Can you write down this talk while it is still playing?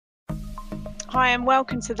Hi and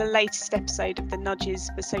welcome to the latest episode of the Nudges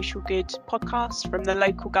for Social Good podcast from the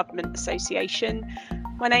Local Government Association.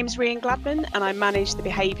 My name is Rhian Gladman and I manage the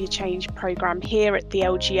Behaviour Change programme here at the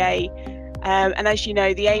LGA. And as you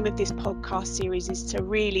know, the aim of this podcast series is to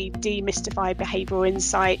really demystify behavioural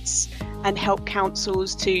insights and help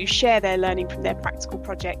councils to share their learning from their practical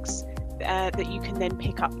projects that you can then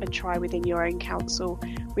pick up and try within your own council.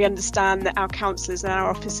 We understand that our councillors and our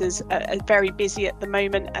officers are very busy at the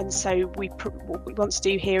moment, and so what we want to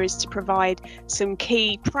do here is to provide some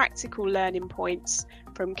key practical learning points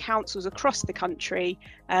from councils across the country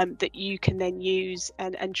that you can then use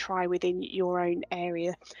and try within your own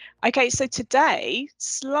area. Okay, so today,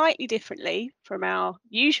 slightly differently from our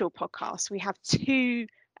usual podcast, we have two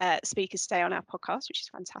speakers today on our podcast, which is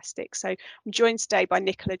fantastic. So I'm joined today by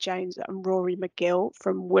Nicola Jones and Rory McGill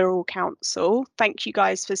from Wirral Council. Thank you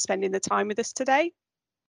guys for spending the time with us today.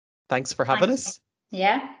 Thanks for having us.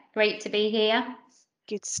 Yeah, great to be here.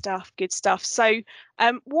 Good stuff, good stuff. So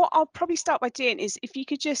what I'll probably start by doing is if you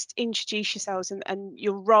could just introduce yourselves and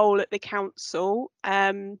your role at the council,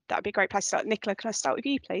 that would be a great place to start. Nicola, can I start with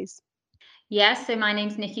you, please? Yes, so my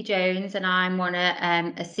name's Nikki Jones and I'm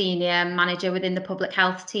a senior manager within the public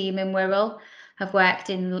health team in Wirral. I've worked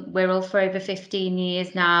in Wirral for over 15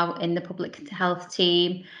 years now in the public health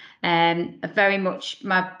team. Very much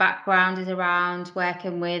my background is around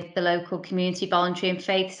working with the local community, voluntary and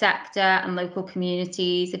faith sector and local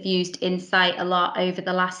communities. I've used Insight a lot over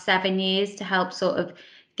the last 7 years to help sort of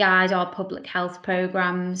guide our public health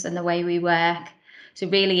programmes and the way we work. So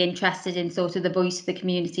really interested in sort of the voice of the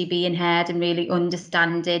community being heard and really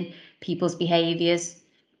understanding people's behaviours.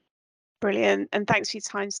 Brilliant. And thanks for your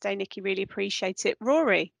time today, Nikki. Really appreciate it.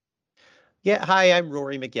 Rory. Yeah, hi, I'm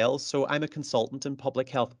Rory McGill. So I'm a consultant in public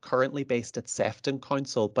health, currently based at Sefton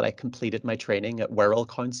Council, but I completed my training at Wirral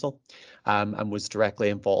Council and was directly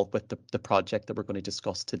involved with the project that we're going to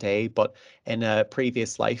discuss today. But in a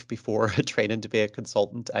previous life, before training to be a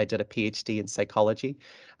consultant, I did a PhD in psychology.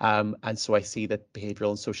 And so I see that behavioural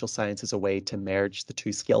and social science is a way to merge the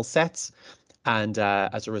two skill sets. And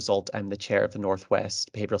as a result, I'm the chair of the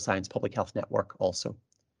Northwest Behavioural Science Public Health Network also.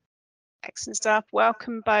 Excellent stuff.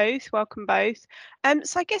 Welcome both. Welcome both.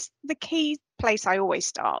 So I guess the key place I always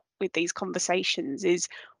start with these conversations is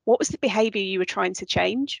what was the behaviour you were trying to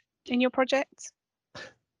change in your project?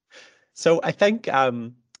 So I think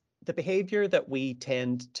the behaviour that we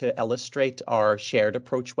tend to illustrate our shared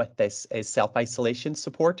approach with this is self-isolation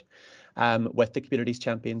support with the Communities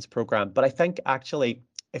Champions programme. But I think actually,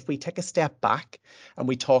 if we take a step back and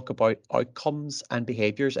we talk about outcomes and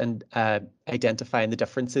behaviours and identifying the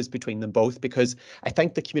differences between them both, because I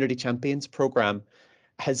think the Community Champions programme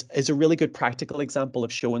is a really good practical example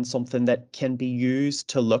of showing something that can be used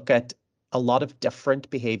to look at a lot of different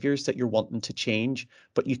behaviours that you're wanting to change,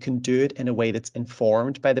 but you can do it in a way that's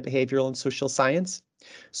informed by the behavioural and social science.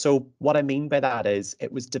 So what I mean by that is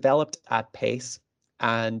it was developed at pace.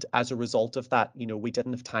 And as a result of that, we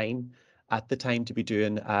didn't have time at the time to be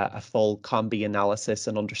doing a full combi analysis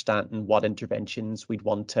and understanding what interventions we'd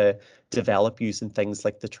want to develop using things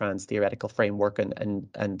like the trans theoretical framework and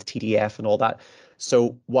TDF and all that.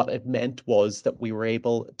 So what it meant was that we were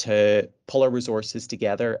able to pull our resources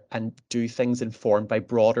together and do things informed by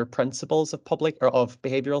broader principles of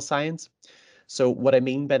behavioral science. So what I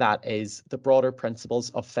mean by that is the broader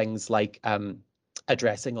principles of things like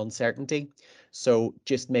addressing uncertainty. So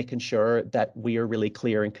just making sure that we are really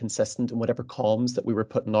clear and consistent in whatever comms that we were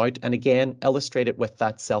putting out. And again, illustrate it with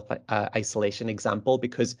that self-isolation example,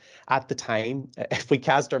 because at the time, if we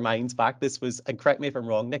cast our minds back, this was, and correct me if I'm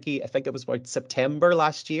wrong, Nikki, I think it was about September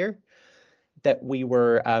last year that we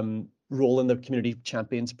were rolling the Community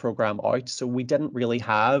Champions programme out. So we didn't really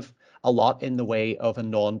have a lot in the way of a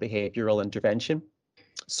non-behavioural intervention.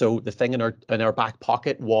 So the thing in our back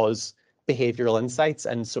pocket was behavioural insights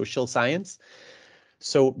and social science.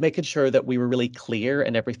 So making sure that we were really clear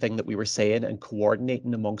in everything that we were saying and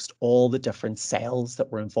coordinating amongst all the different cells that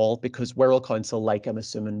were involved, because Wirral Council, like I'm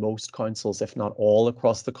assuming most councils, if not all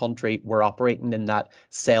across the country, were operating in that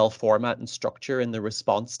cell format and structure in the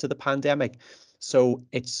response to the pandemic. So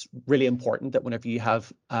it's really important that whenever you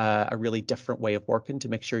have a really different way of working, to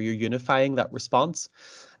make sure you're unifying that response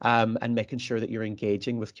and making sure that you're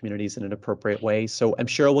engaging with communities in an appropriate way. So I'm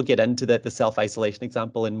sure we'll get into the self-isolation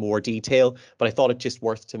example in more detail, but I thought it just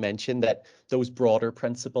worth to mention that those broader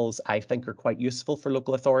principles I think are quite useful for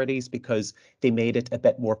local authorities because they made it a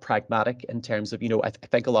bit more pragmatic in terms of, I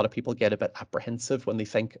think a lot of people get a bit apprehensive when they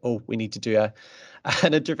think, oh, we need to do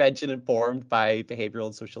an intervention informed by behavioural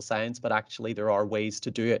and social science, but actually there are ways to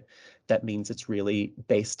do it that means it's really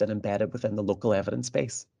based and embedded within the local evidence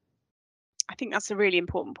base. I think that's a really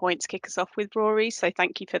important point to kick us off with, Rory. So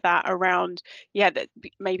thank you for that around, that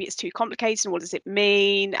maybe it's too complicated and what does it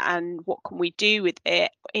mean and what can we do with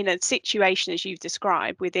it in a situation as you've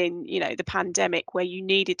described within, the pandemic where you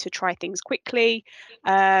needed to try things quickly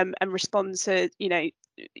and respond to,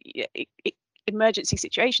 emergency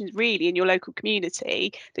situations really in your local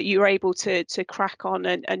community, that you were able to crack on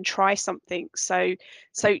and try something. So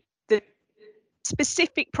the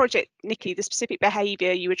specific project, Nikki, the specific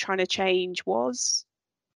behaviour you were trying to change was?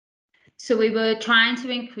 So we were trying to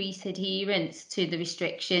increase adherence to the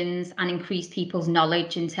restrictions and increase people's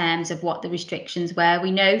knowledge in terms of what the restrictions were.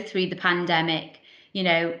 We know through the pandemic,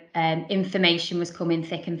 information was coming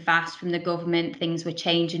thick and fast from the government. Things were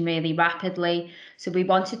changing really rapidly. So we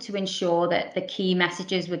wanted to ensure that the key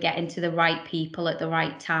messages were getting to the right people at the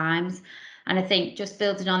right times. And I think just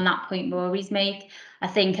building on that point Rory's made, I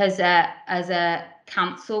think as a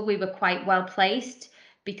council, we were quite well placed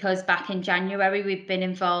because back in January, we've been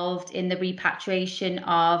involved in the repatriation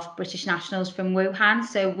of British nationals from Wuhan.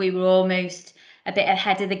 So we were almost a bit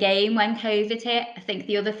ahead of the game when COVID hit. I think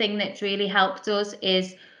the other thing that's really helped us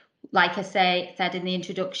is, like I said in the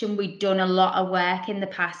introduction, we've done a lot of work in the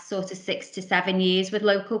past sort of 6 to 7 years with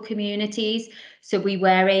local communities. So we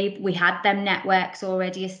had them networks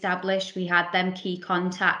already established. We had them key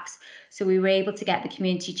contacts. So we were able to get the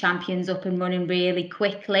community champions up and running really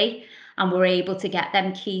quickly. And we're able to get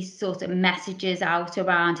them key sort of messages out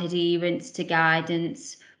around adherence to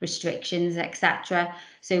guidance, restrictions, etc.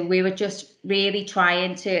 So we were just really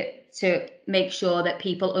trying to make sure that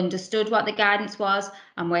people understood what the guidance was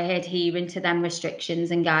and were adhering to them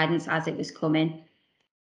restrictions and guidance as it was coming.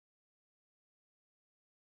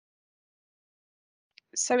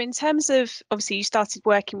 So in terms of, obviously you started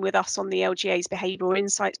working with us on the LGA's Behavioural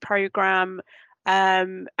Insights programme,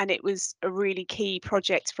 and it was a really key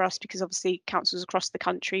project for us because obviously councils across the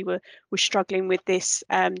country were struggling with this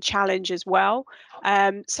challenge as well.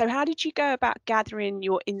 So how did you go about gathering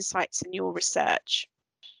your insights and your research?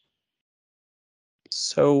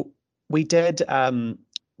 So we did,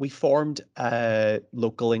 we formed a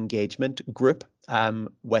local engagement group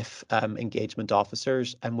with engagement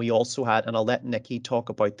officers, and we also had, and I'll let Nikki talk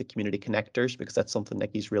about the community connectors because that's something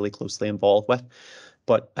Nikki's really closely involved with.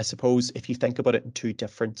 But I suppose if you think about it in two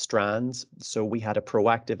different strands, so we had a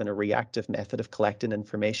proactive and a reactive method of collecting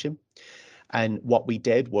information. And what we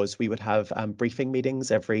did was we would have briefing meetings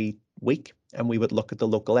every week, and we would look at the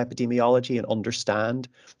local epidemiology and understand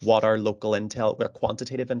what our local intel, where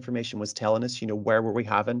quantitative information was telling us, where were we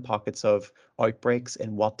having pockets of outbreaks,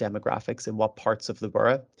 in what demographics, in what parts of the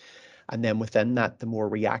borough. And then within that, the more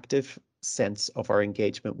reactive sense of our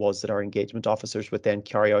engagement was that our engagement officers would then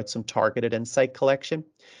carry out some targeted insight collection.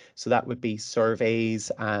 So that would be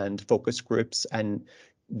surveys and focus groups. And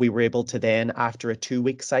we were able to then, after a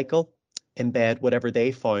 2-week cycle, embed whatever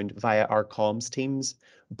they found via our comms teams,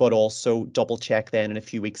 but also double check then in a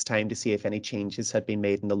few weeks' time to see if any changes had been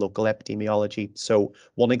made in the local epidemiology. So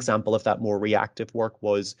one example of that more reactive work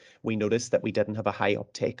was we noticed that we didn't have a high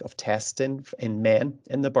uptake of testing in men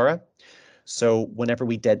in the borough. So whenever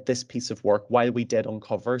we did this piece of work, while we did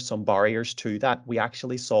uncover some barriers to that, we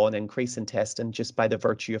actually saw an increase in testing just by the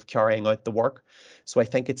virtue of carrying out the work. So I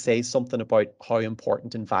think it says something about how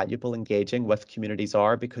important and valuable engaging with communities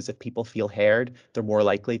are, because if people feel heard, they're more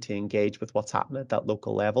likely to engage with what's happening at that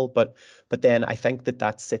local level. But then I think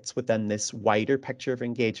that sits within this wider picture of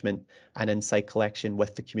engagement and insight collection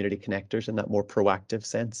with the community connectors in that more proactive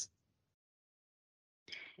sense.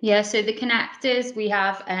 Yeah, so the connectors, we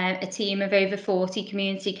have a team of over 40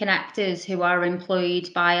 community connectors who are employed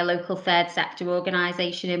by a local third sector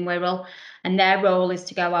organisation in Wirral, and their role is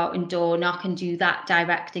to go out and door knock and do that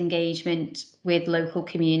direct engagement with local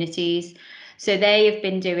communities. So they have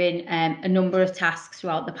been doing a number of tasks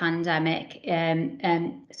throughout the pandemic,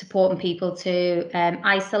 supporting people to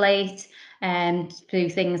isolate, through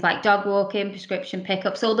things like dog walking, prescription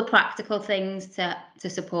pickups, all the practical things to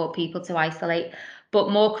support people to isolate. But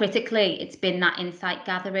more critically, it's been that insight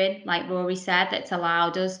gathering, like Rory said, that's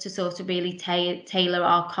allowed us to sort of really tailor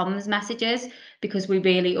our comms messages, because we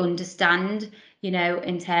really understand,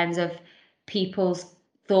 in terms of people's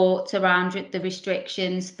thoughts around the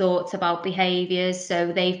restrictions, thoughts about behaviours.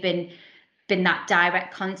 So they've been that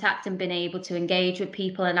direct contact and been able to engage with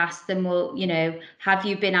people and ask them, well, have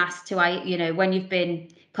you been asked to, when you've been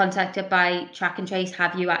contacted by Track and Trace,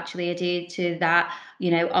 have you actually adhered to that?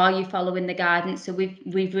 Are you following the guidance? So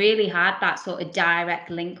we've really had that sort of direct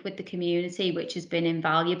link with the community, which has been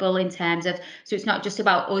invaluable in terms of, so it's not just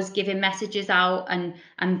about us giving messages out and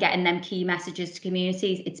getting them key messages to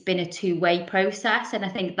communities. It's been a two-way process. And I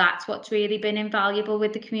think that's what's really been invaluable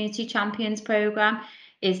with the Community Champions programme,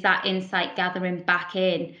 is that insight gathering back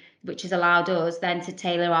in, which has allowed us then to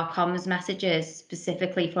tailor our comms messages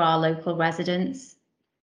specifically for our local residents.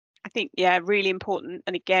 I think, yeah, really important.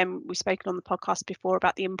 And again, we've spoken on the podcast before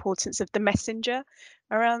about the importance of the messenger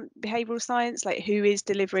around behavioural science, like who is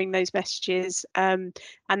delivering those messages, and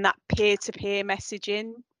that peer-to-peer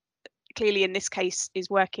messaging clearly in this case is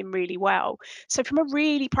working really well. So from a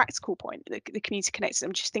really practical point, the community connectors,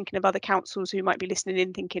 I'm just thinking of other councils who might be listening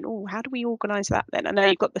in thinking, oh, how do we organise that then? I know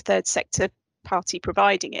you've got the third sector party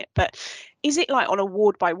providing it, but is it like on a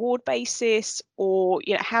ward by ward basis, or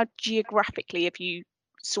how geographically have you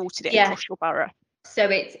sorted it across your borough? So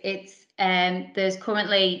it's there's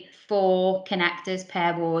currently 4 connectors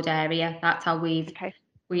per ward area. That's how we've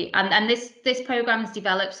and this program's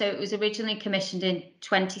developed. So it was originally commissioned in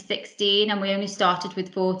 2016, and we only started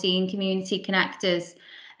with 14 community connectors.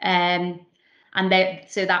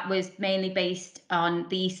 So that was mainly based on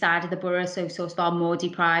the east side of the borough, so sort of our more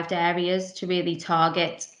deprived areas, to really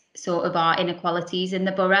target sort of our inequalities in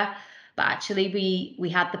the borough. But actually we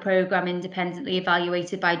had the programme independently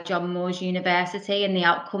evaluated by John Moores University, and the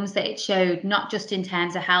outcomes that it showed, not just in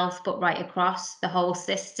terms of health, but right across the whole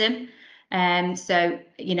system. So,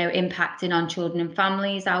 impacting on children and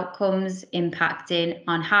families outcomes, impacting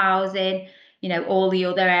on housing, all the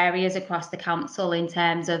other areas across the council in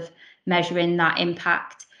terms of measuring that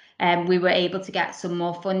impact. We were able to get some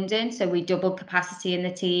more funding, so we doubled capacity in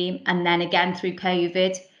the team, and then again through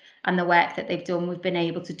COVID and the work that they've done, we've been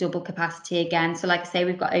able to double capacity again. So like I say,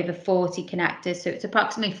 we've got over 40 connectors, so it's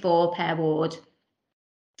approximately 4 per ward.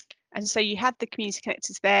 And so you had the community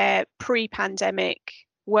connectors there pre-pandemic,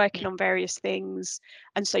 working on various things,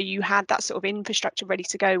 and so you had that sort of infrastructure ready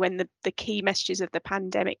to go when the key messages of the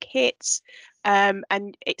pandemic hits, and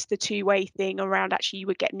it's the two-way thing around actually you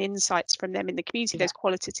were getting insights from them in the community, those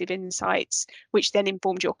qualitative insights, which then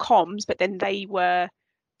informed your comms, but then they were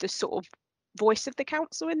the sort of voice of the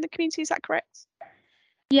council in the community. Is that correct?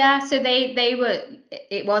 Yeah, so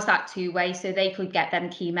it was that two-way, so they could get them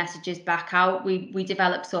key messages back out. We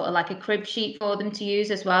developed sort of like a crib sheet for them to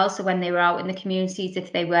use as well. So when they were out in the communities,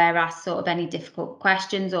 if they were asked sort of any difficult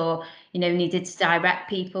questions or, needed to direct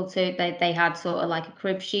people to, they had sort of like a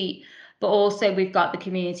crib sheet. But also we've got the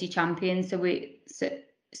community champions.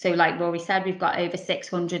 So like Rory said, we've got over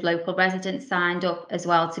 600 local residents signed up as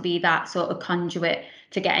well to be that sort of conduit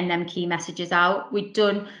for getting them key messages out.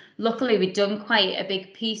 Luckily, we'd done quite a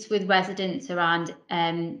big piece with residents around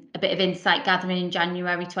a bit of insight gathering in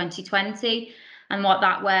January 2020. And what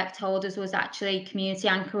that work told us was actually community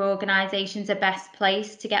anchor organisations are best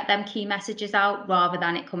placed to get them key messages out rather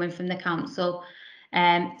than it coming from the council.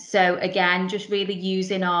 So again, just really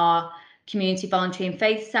using our community voluntary and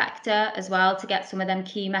faith sector as well to get some of them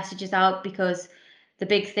key messages out, because the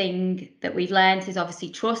big thing that we've learned is obviously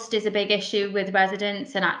trust is a big issue with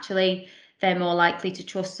residents, and actually they're more likely to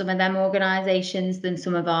trust some of them organisations than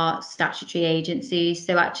some of our statutory agencies.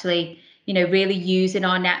 So actually, really using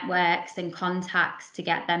our networks and contacts to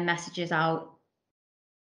get them messages out.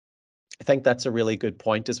 I think that's a really good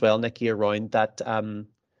point as well, Nikki, around that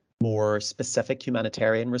more specific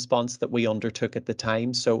humanitarian response that we undertook at the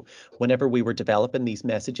time. So whenever we were developing these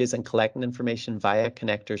messages and collecting information via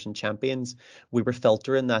connectors and champions, we were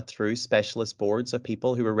filtering that through specialist boards of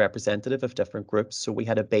people who were representative of different groups. So we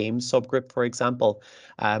had a BAME subgroup, for example,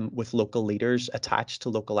 with local leaders attached to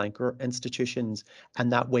local anchor institutions.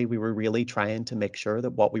 And that way we were really trying to make sure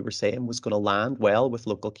that what we were saying was going to land well with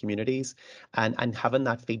local communities, and having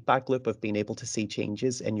that feedback loop of being able to see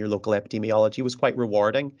changes in your local epidemiology was quite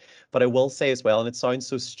rewarding. But I will say as well, and it sounds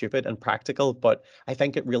so stupid and practical, but I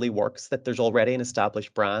think it really works that there's already an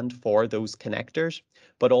established brand for those connectors,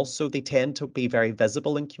 but also they tend to be very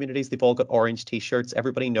visible in communities. They've all got orange t-shirts.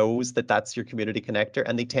 Everybody knows that that's your community connector,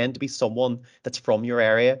 and they tend to be someone that's from your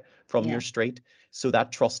area, from your street. So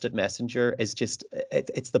that trusted messenger is just,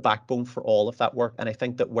 it's the backbone for all of that work. And I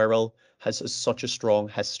think that Wirral has such a strong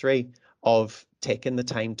history of taking the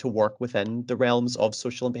time to work within the realms of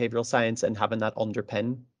social and behavioural science and having that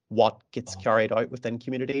underpin what gets carried out within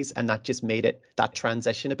communities, and that just made that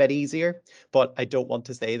transition a bit easier. But I don't want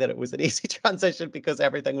to say that it was an easy transition, because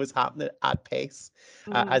everything was happening at pace,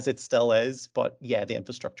 as it still is. But yeah, the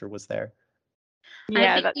infrastructure was there.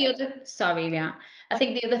 Yeah, I think I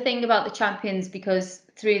think the other thing about the champions, because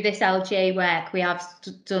through this LGA work, we have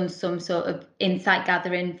done some sort of insight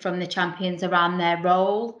gathering from the champions around their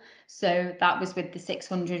role. So that was with the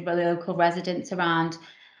 600 local residents around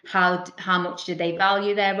how much do they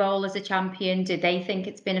value their role as a champion? Do they think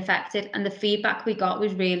it's been effective? And the feedback we got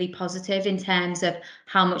was really positive in terms of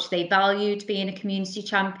how much they valued being a community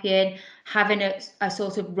champion, having a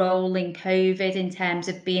sort of role in COVID in terms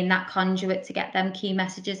of being that conduit to get them key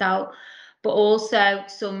messages out, but also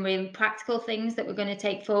some really practical things that we're going to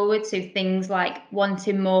take forward. So things like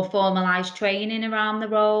wanting more formalised training around the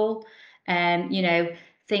role,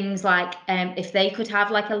 things like if they could have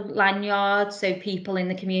like a lanyard so people in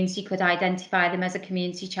the community could identify them as a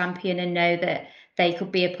community champion and know that they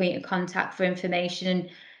could be a point of contact for information.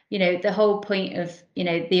 And the whole point of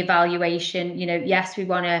the evaluation, yes, we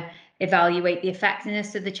want to evaluate the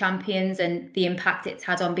effectiveness of the champions and the impact it's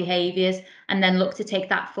had on behaviours, and then look to take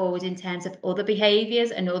that forward in terms of other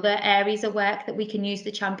behaviours and other areas of work that we can use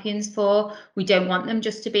the champions for. We don't want them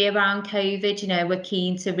just to be around COVID. We're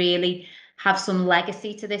keen to really have some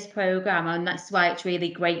legacy to this programme, and that's why it's really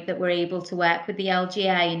great that we're able to work with the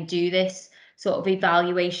LGA and do this sort of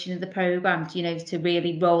evaluation of the programme, to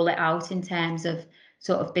really roll it out in terms of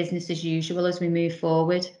sort of business as usual as we move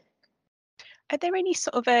forward. Are there any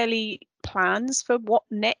sort of early plans for what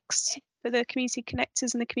next for the community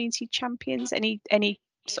connectors and the community champions? Any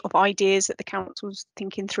sort of ideas that the council's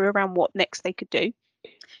thinking through around what next they could do?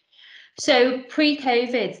 So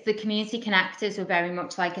pre-COVID, the community connectors were very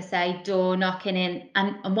much, like I say, door knocking in,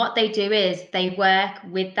 and what they do is they work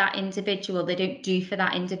with that individual. They don't do for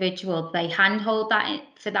that individual. They handhold that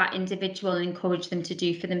for that individual and encourage them to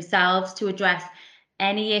do for themselves to address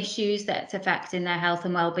any issues that's affecting their health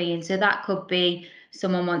and well-being. So that could be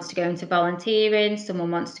someone wants to go into volunteering,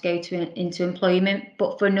 someone wants to go into employment,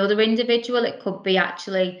 but for another individual, it could be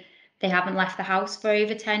actually they haven't left the house for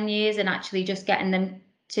over 10 years and actually just getting them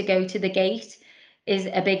to go to the gate is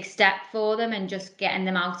a big step for them, and just getting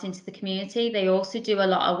them out into the community. They also do a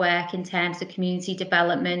lot of work in terms of community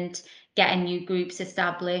development, getting new groups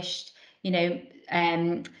established,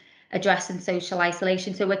 addressing social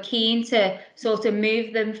isolation. So we're keen to sort of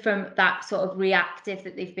move them from that sort of reactive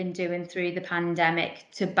that they've been doing through the pandemic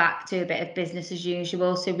to back to a bit of business as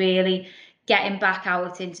usual. So really getting back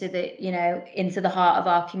out into the heart of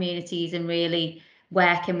our communities and really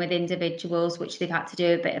working with individuals, which they've had to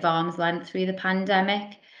do a bit of arm's length through the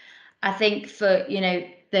pandemic. I think for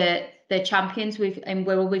the champions, in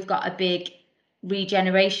Wirral we've got a big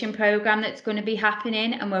regeneration programme that's going to be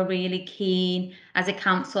happening, and we're really keen as a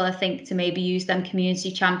council, I think, to maybe use them community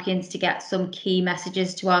champions to get some key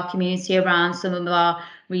messages to our community around some of our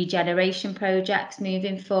regeneration projects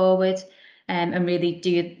moving forward, and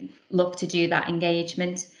really look to do that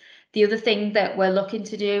engagement. The other thing that we're looking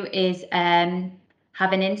to do is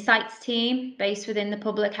have an insights team based within the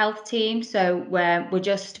public health team. So we're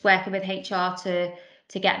just working with HR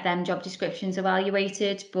to get them job descriptions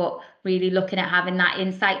evaluated, but really looking at having that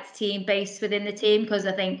insights team based within the team, because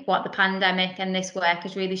I think what the pandemic and this work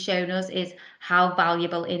has really shown us is how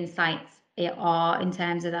valuable insights are in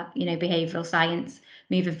terms of that, behavioural science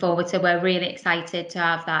moving forward. So we're really excited to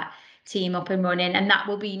have that team up and running, and that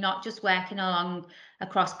will be not just working along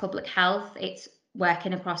across public health, it's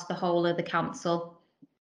working across the whole of the council.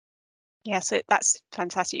 Yeah, so that's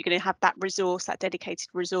fantastic. You're going to have that resource, that dedicated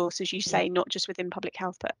resource, as you say, not just within public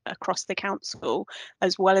health, but across the council,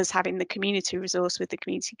 as well as having the community resource with the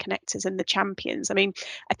community connectors and the champions. I mean,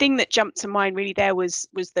 a thing that jumped to mind really there was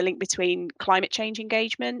the link between climate change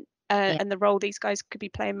engagement and the role these guys could be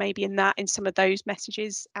playing maybe in some of those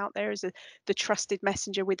messages out there as the trusted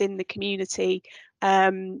messenger within the community,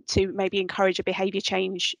 to maybe encourage a behaviour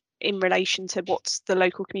change in relation to what's the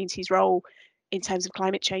local community's role in terms of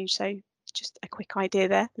climate change. So just a quick idea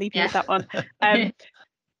there, leave you with that one.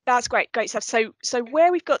 That's great stuff. So where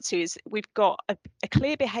we've got to is we've got a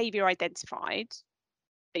clear behaviour identified,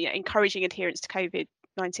 encouraging adherence to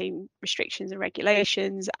COVID-19 restrictions and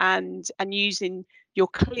regulations, and using your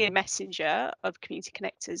clear messenger of community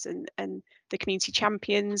connectors and the community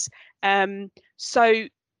champions. So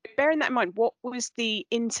bearing that in mind, what was the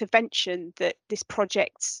intervention that this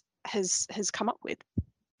project has come up with?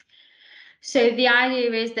 So the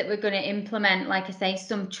idea is that we're going to implement, like I say,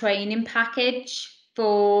 some training package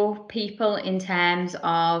for people in terms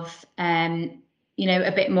of, a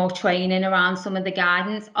bit more training around some of the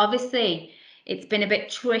guidance. Obviously, it's been a bit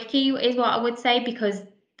tricky, is what I would say, because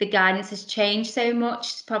the guidance has changed so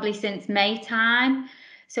much, probably since May time.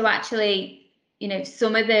 So actually,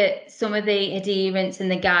 some of the adherence and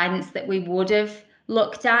the guidance that we would have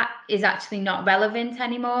looked at is actually not relevant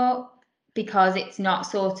anymore, because it's not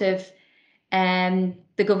sort of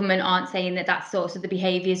the government aren't saying that that's sort of the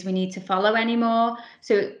behaviours we need to follow anymore.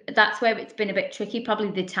 So that's where it's been a bit tricky.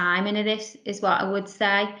 Probably the timing of this is what I would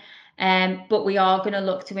say. But we are going to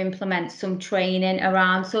look to implement some training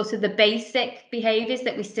around sort of the basic behaviours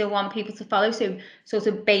that we still want people to follow. So sort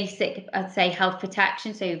of basic, I'd say, health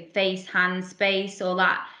protection, so face, hand space, all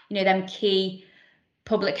that, them key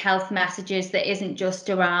public health messages that isn't just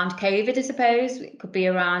around COVID, I suppose. It could be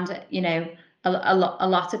around, a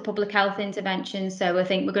lot of public health interventions. So I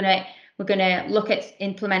think we're gonna look at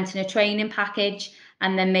implementing a training package,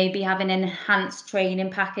 and then maybe have an enhanced training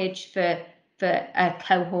package for a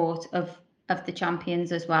cohort of the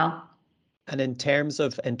champions as well. And in terms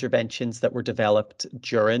of interventions that were developed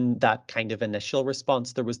during that kind of initial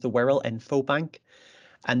response, there was the Wirral Info Bank,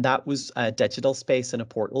 and that was a digital space and a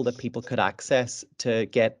portal that people could access to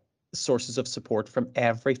get sources of support from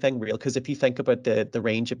everything real. Because if you think about the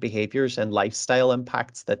range of behaviours and lifestyle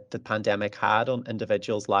impacts that the pandemic had on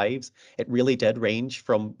individuals' lives, it really did range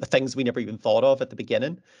from the things we never even thought of at the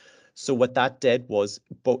beginning. So what that did was,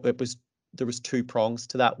 there was two prongs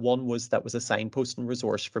to that. One was that was a signpost and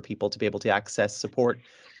resource for people to be able to access support,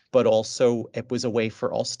 but also it was a way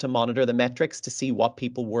for us to monitor the metrics to see what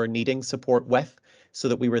people were needing support with, so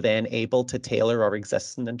that we were then able to tailor our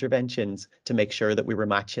existing interventions to make sure that we were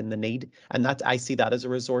matching the need. And that, I see that as a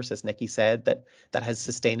resource, as Nikki said, that has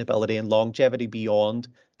sustainability and longevity beyond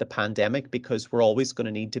the pandemic, because we're always going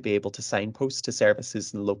to need to be able to signpost to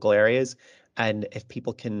services in local areas. And if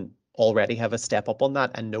people can already have a step up on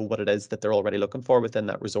that and know what it is that they're already looking for within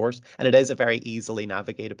that resource. And it is a very easily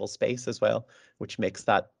navigatable space as well, which makes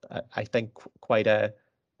that, I think, quite a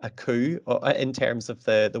coup in terms of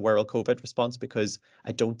the Wirral COVID response, because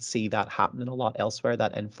I don't see that happening a lot elsewhere,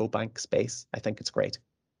 that info bank space. I think it's great.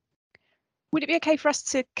 Would it be okay for us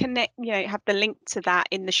to connect, have the link to that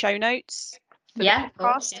in the show notes for the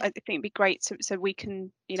podcast? I think it'd be great so we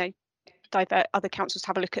can, divert other councils to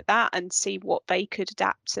have a look at that and see what they could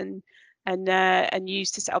adapt and use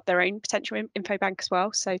to set up their own potential info bank as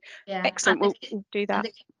well. So excellent, we'll do that.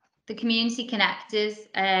 The community connectors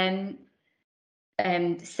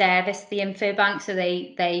service the info bank, so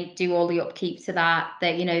they do all the upkeep to that.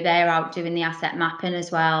 They're out doing the asset mapping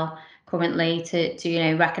as well currently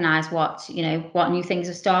to recognise what new things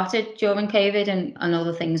have started during COVID, and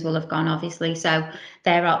other things will have gone, obviously. So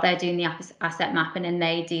they're out there doing the asset mapping, and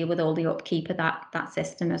they deal with all the upkeep of that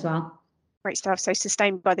system as well. Great stuff. So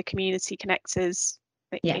sustained by the community connectors,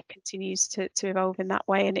 it continues to evolve in that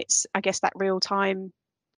way, and it's, I guess, that real time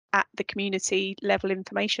at the community level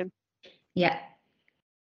information. Yeah.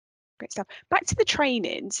 Great stuff. Back to the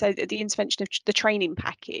training. So the intervention of the training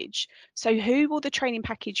package. So who will the training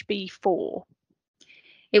package be for?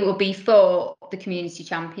 It will be for the community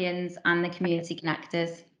champions and the community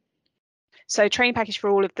connectors. So training package for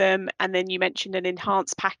all of them, and then you mentioned an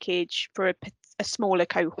enhanced package for a smaller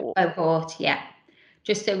cohort. Yeah,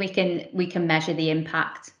 just so we can measure the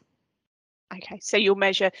impact. Okay, so you'll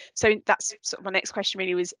measure. So that's sort of my next question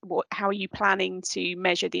really was, how are you planning to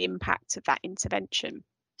measure the impact of that intervention?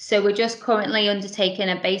 So we're just currently undertaking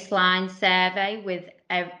a baseline survey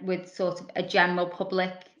with sort of a general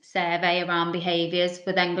public survey around behaviours.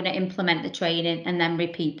 We're then going to implement the training and then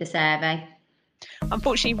repeat the survey.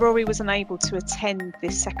 Unfortunately, Rory was unable to attend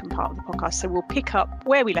this second part of the podcast, so we'll pick up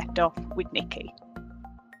where we left off with Nikki.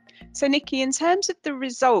 So Nikki, in terms of the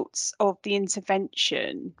results of the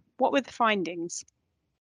intervention, what were the findings?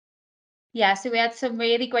 Yeah, so we had some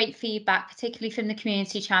really great feedback, particularly from the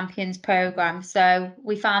Community Champions programme. So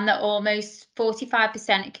we found that almost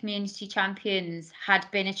 45% of community champions had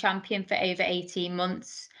been a champion for over 18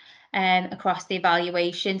 months across the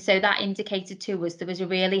evaluation. So that indicated to us there was a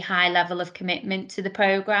really high level of commitment to the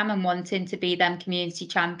programme and wanting to be them community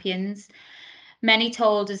champions. Many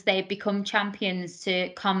told us they'd become champions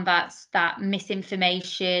to combat that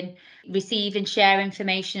misinformation, receive and share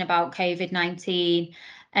information about COVID-19,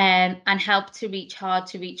 and help to reach hard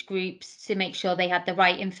to reach groups to make sure they had the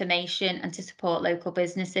right information and to support local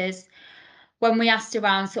businesses. When we asked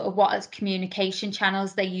around sort of what as communication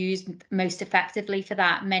channels they used most effectively for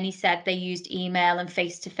that, many said they used email and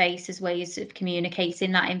face-to-face as ways of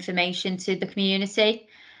communicating that information to the community.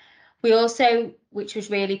 We also, which was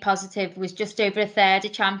really positive, was just over a third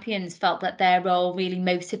of champions felt that their role really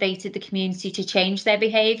motivated the community to change their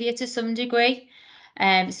behaviour to some degree.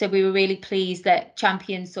 So we were really pleased that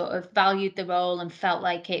champions sort of valued the role and felt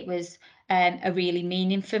like it was a really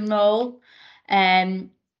meaningful role.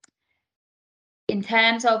 In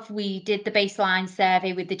terms of, we did the baseline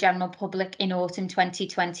survey with the general public in autumn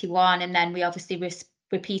 2021, and then we obviously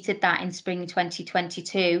repeated that in spring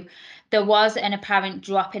 2022. There was an apparent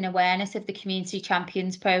drop in awareness of the Community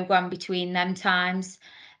Champions programme between them times.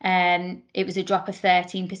 It was a drop of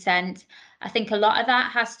 13%. I think a lot of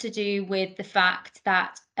that has to do with the fact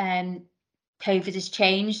that COVID has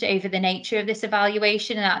changed over the nature of this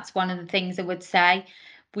evaluation, and that's one of the things I would say.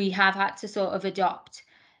 We have had to sort of adopt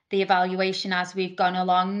the evaluation as we've gone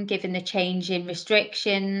along, given the change in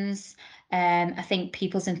restrictions. I think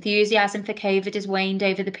people's enthusiasm for COVID has waned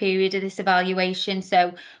over the period of this evaluation,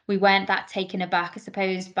 so we weren't that taken aback, I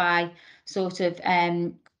suppose, by sort of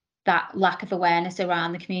that lack of awareness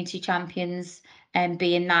around the community champions and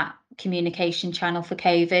being that communication channel for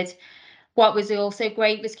COVID. What was also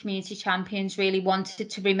great was community champions really wanted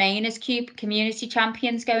to remain as community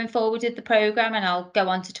champions going forward with the programme, and I'll go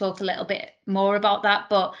on to talk a little bit more about that,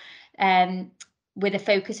 but with a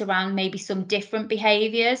focus around maybe some different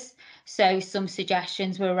behaviours. So some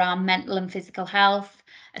suggestions were around mental and physical health,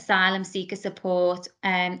 asylum seeker support,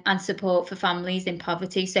 and support for families in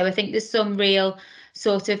poverty. So I think there's some real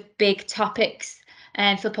sort of big topics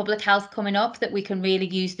for public health coming up that we can really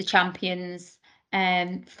use the champions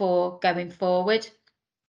for going forward.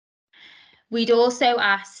 We'd also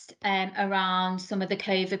asked around some of the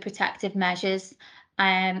COVID protective measures,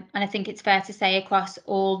 and I think it's fair to say across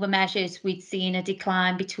all the measures we'd seen a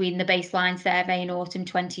decline between the baseline survey in autumn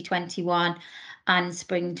 2021 and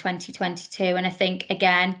spring 2022. And I think,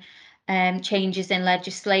 again, changes in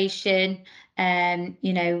legislation,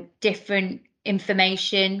 different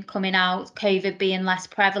information coming out, COVID being less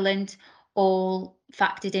prevalent, all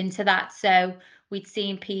factored into that. So we'd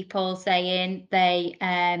seen people saying they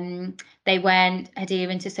weren't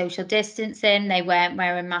adhering to social distancing, they weren't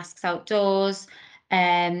wearing masks outdoors,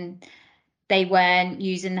 they weren't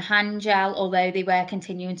using the hand gel, although they were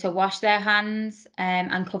continuing to wash their hands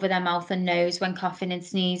and cover their mouth and nose when coughing and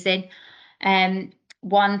sneezing.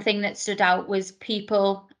 One thing that stood out was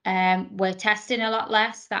people were testing a lot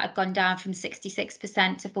less. That had gone down from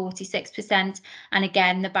 66% to 46%. And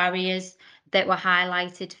again, the barriers that were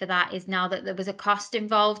highlighted for that is now that there was a cost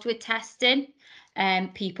involved with testing.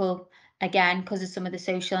 People, again, because of some of the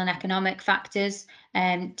social and economic factors,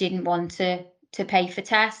 didn't want to pay for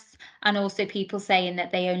tests, and also people saying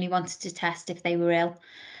that they only wanted to test if they were ill.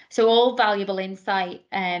 So all valuable insight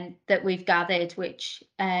that we've gathered, which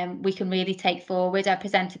we can really take forward. I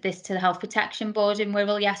presented this to the Health Protection Board in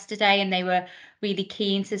Wirral yesterday, and they were really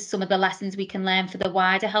keen to some of the lessons we can learn for the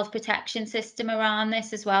wider health protection system around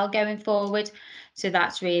this as well going forward. So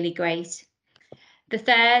that's really great. The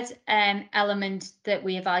third element that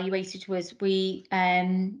we evaluated was we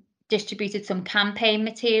distributed some campaign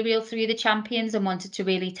material through the champions and wanted to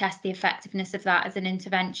really test the effectiveness of that as an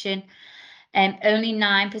intervention. Only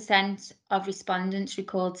 9% of respondents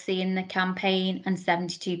recalled seeing the campaign, and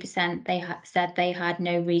 72% they said they had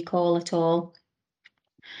no recall at all,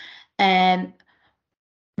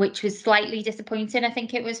 which was slightly disappointing, I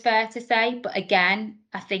think it was fair to say. But again,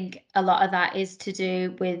 I think a lot of that is to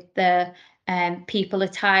do with the people are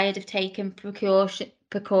tired of taking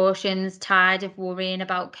precautions, tired of worrying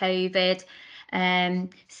about COVID.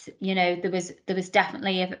 There was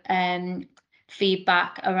definitely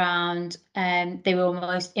feedback around they were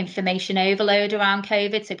almost information overload around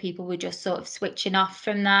COVID, so people were just sort of switching off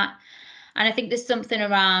from that. And I think there's something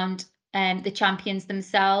around the champions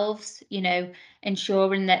themselves,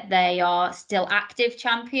 ensuring that they are still active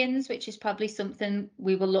champions, which is probably something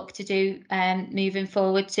we will look to do moving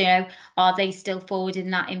forward. Are they still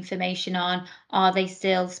forwarding that information on? Are they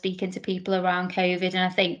still speaking to people around COVID? And I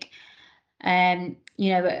think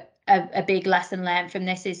a big lesson learned from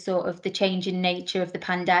this is sort of the changing nature of the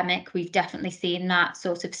pandemic. We've definitely seen that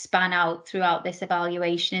sort of span out throughout this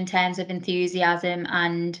evaluation in terms of enthusiasm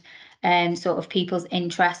and sort of people's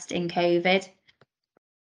interest in COVID.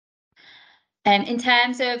 In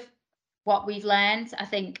terms of what we've learned, I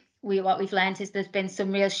think what we've learned is there's been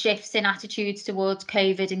some real shifts in attitudes towards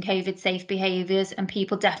COVID and COVID safe behaviours, and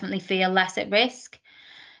people definitely feel less at risk.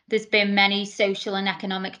 There's been many social and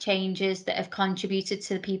economic changes that have contributed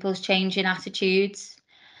to people's change in attitudes.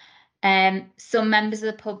 Some members of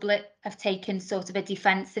the public have taken sort of a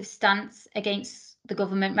defensive stance against the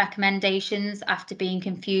government recommendations after being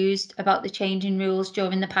confused about the changing rules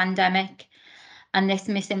during the pandemic. And this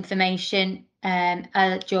misinformation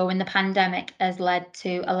during the pandemic has led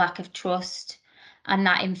to a lack of trust, and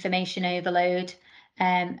that information overload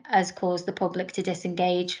has caused the public to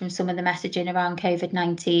disengage from some of the messaging around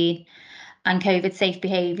COVID-19 and COVID safe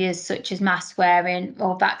behaviours such as mask wearing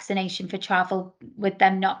or vaccination for travel, with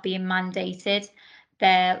them not being mandated.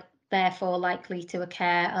 They're therefore likely to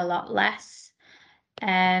occur a lot less.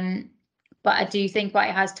 But I do think what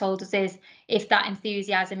it has told us is if that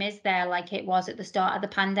enthusiasm is there like it was at the start of the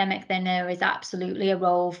pandemic, then there is absolutely a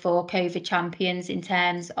role for COVID champions in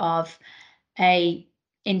terms of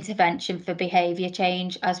intervention for behaviour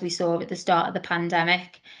change, as we saw at the start of the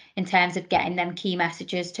pandemic, in terms of getting them key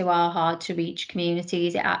messages to our hard to reach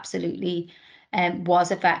communities. It absolutely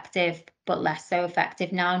was effective, but less so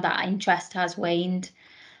effective now. That interest has waned.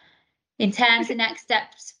 In terms of next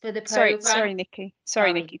steps for the programme. Sorry, Nikki.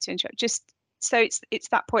 Sorry, Nikki, to interrupt. Just so it's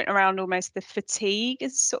that point around almost the fatigue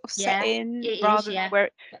is sort of set in, rather than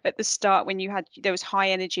where at the start when there was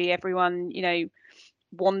high energy, everyone,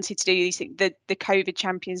 wanted to do these things. The COVID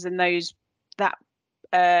champions and that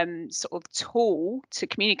sort of tool to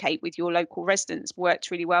communicate with your local residents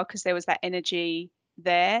worked really well because there was that energy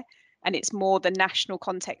there. And it's more the national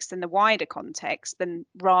context and the wider context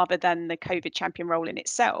rather than the COVID champion role in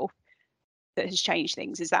itself that has changed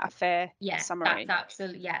things. Is that a fair summary? That's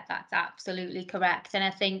absolutely correct. And I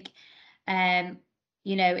think it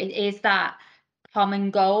is that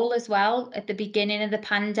common goal as well. At the beginning of the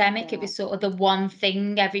pandemic, it was sort of the one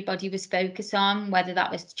thing everybody was focused on, whether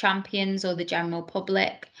that was champions or the general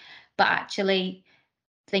public. But actually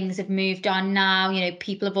things have moved on now.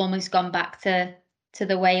 People have almost gone back to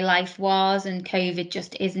the way life was, and COVID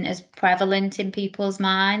just isn't as prevalent in people's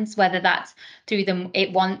minds, whether that's through them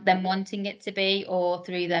wanting it to be, or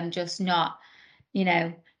through them just not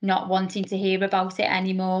wanting to hear about it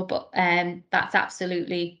anymore. But that's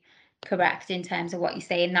absolutely correct in terms of what you're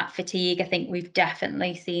saying, that fatigue. I think we've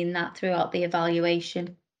definitely seen that throughout the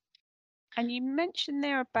evaluation. And you mentioned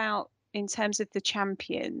there about, in terms of the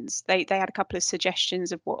champions, they had a couple of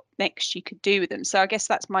suggestions of what next you could do with them. So I guess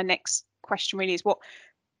that's my next question really, is what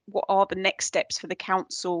are the next steps for the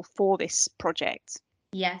council for this project?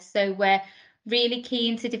 Yes, so we're really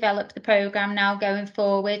keen to develop the programme now going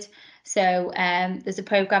forward. So there's a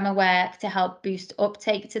programme of work to help boost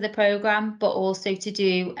uptake to the programme, but also to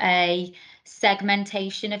do a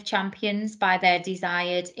segmentation of champions by their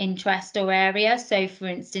desired interest or area. So for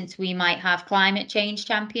instance, we might have climate change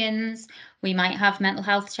champions, we might have mental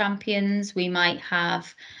health champions, we might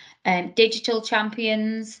have digital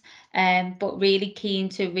champions, but really keen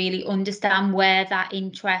to really understand where that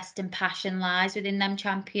interest and passion lies within them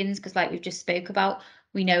champions, because like we've just spoke about,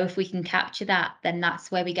 we know if we can capture that, then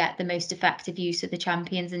that's where we get the most effective use of the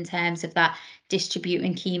champions in terms of that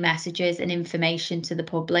distributing key messages and information to the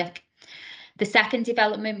public. The second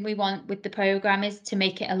development we want with the programme is to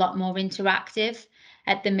make it a lot more interactive.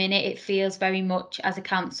 At the minute, it feels very much as a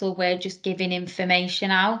council, we're just giving information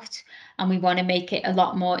out, and we want to make it a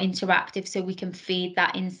lot more interactive so we can feed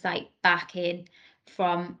that insight back in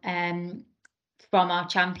from our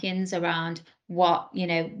champions around what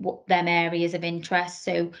them areas of interest.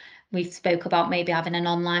 So we've spoke about maybe having an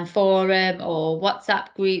online forum or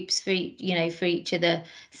WhatsApp groups for each of the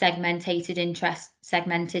segmented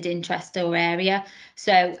interest or area.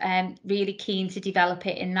 So really keen to develop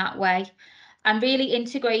it in that way and really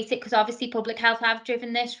integrate it, because obviously public health have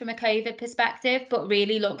driven this from a COVID perspective, but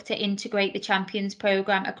really look to integrate the champions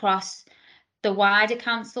programme across the wider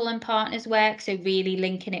council and partners work. So really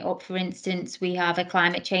linking it up. For instance, we have a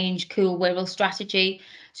climate change cool Wirral strategy,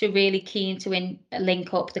 so really keen to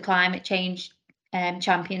link up the climate change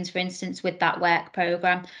champions, for instance, with that work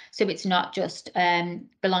programme, so it's not just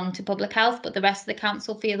belong to public health, but the rest of the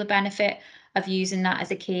council feel the benefit of using that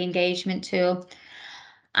as a key engagement tool.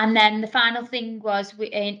 And then the final thing was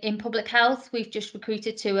in public health, we've just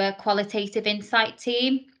recruited to a qualitative insight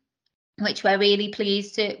team, which we're really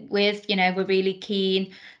pleased with. We're really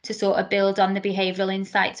keen to sort of build on the behavioural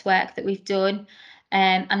insights work that we've done.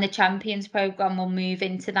 And the Champions programme will move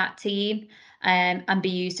into that team and be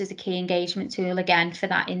used as a key engagement tool again for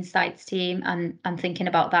that insights team, and thinking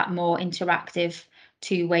about that more interactive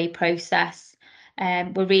two-way process.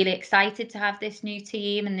 We're really excited to have this new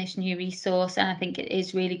team and this new resource, and I think it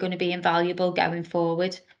is really going to be invaluable going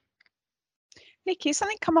forward. Nikki, has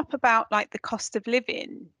something come up about like the cost of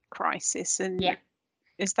living crisis, and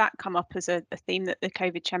has that come up as a theme that the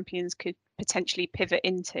COVID champions could potentially pivot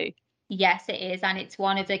into? Yes, it is, and it's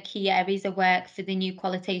one of the key areas of work for the new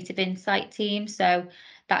qualitative insight team. So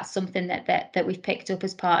that's something that we've picked up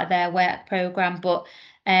as part of their work programme. But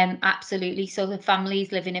absolutely, so the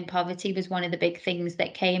families living in poverty was one of the big things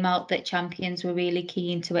that came out that champions were really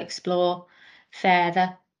keen to explore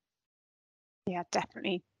further. Yeah,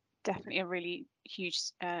 definitely a really huge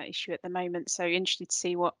issue at the moment. So interested to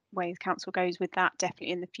see what way the council goes with that,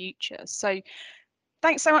 definitely in the future. So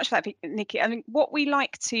thanks so much for that, Nikki. I mean, what we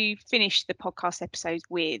like to finish the podcast episodes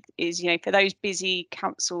with is, for those busy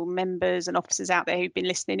council members and officers out there who've been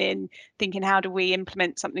listening in, thinking, how do we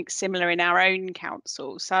implement something similar in our own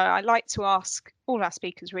council? So I like to ask all our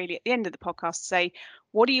speakers really at the end of the podcast to say,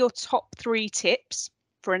 what are your top 3 tips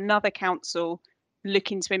for another council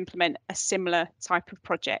looking to implement a similar type of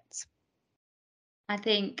project? I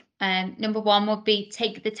think number one would be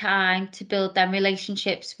take the time to build them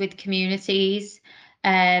relationships with communities.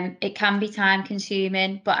 It can be time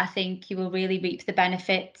consuming, but I think you will really reap the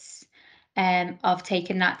benefits of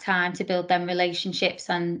taking that time to build them relationships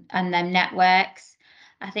and them networks.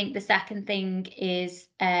 I think the second thing is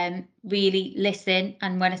really listen.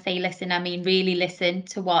 And when I say listen, I mean really listen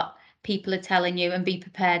to what people are telling you and be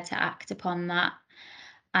prepared to act upon that.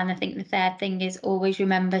 And I think the third thing is always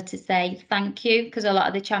remember to say thank you, because a lot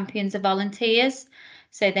of the champions are volunteers,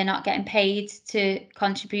 so they're not getting paid to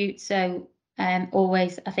contribute. So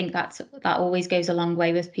always, I think that always goes a long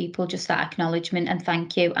way with people, just that acknowledgement and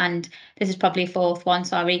thank you. And this is probably a fourth one,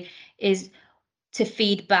 sorry, is to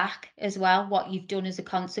feed back as well what you've done as a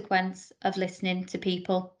consequence of listening to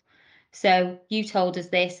people. So you told us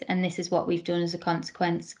this, and this is what we've done as a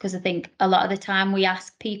consequence. Because I think a lot of the time we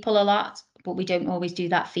ask people a lot, but we don't always do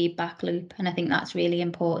that feedback loop. And I think that's really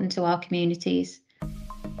important to our communities.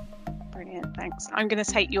 Brilliant, thanks. I'm going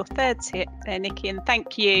to take your third tip there, Nikki, and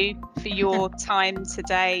thank you for your time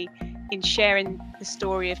today in sharing the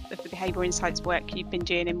story of the Behavioural Insights work you've been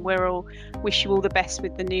doing in Wirral. Wish you all the best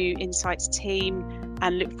with the new Insights team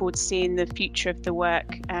and look forward to seeing the future of the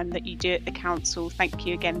work that you do at the council. Thank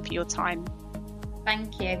you again for your time.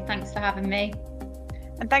 Thank you. Thanks for having me.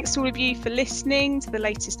 And thanks to all of you for listening to the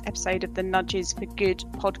latest episode of the Nudges for Good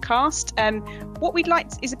podcast. What we'd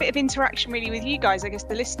like is a bit of interaction really with you guys, I guess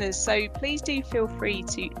the listeners. So please do feel free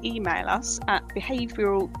to email us at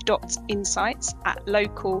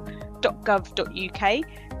behavioural.insights@local.gov.uk.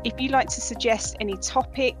 If you'd like to suggest any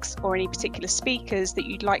topics or any particular speakers that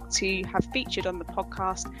you'd like to have featured on the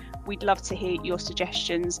podcast, we'd love to hear your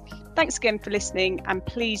suggestions. Thanks again for listening, and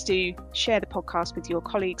please do share the podcast with your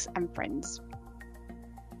colleagues and friends.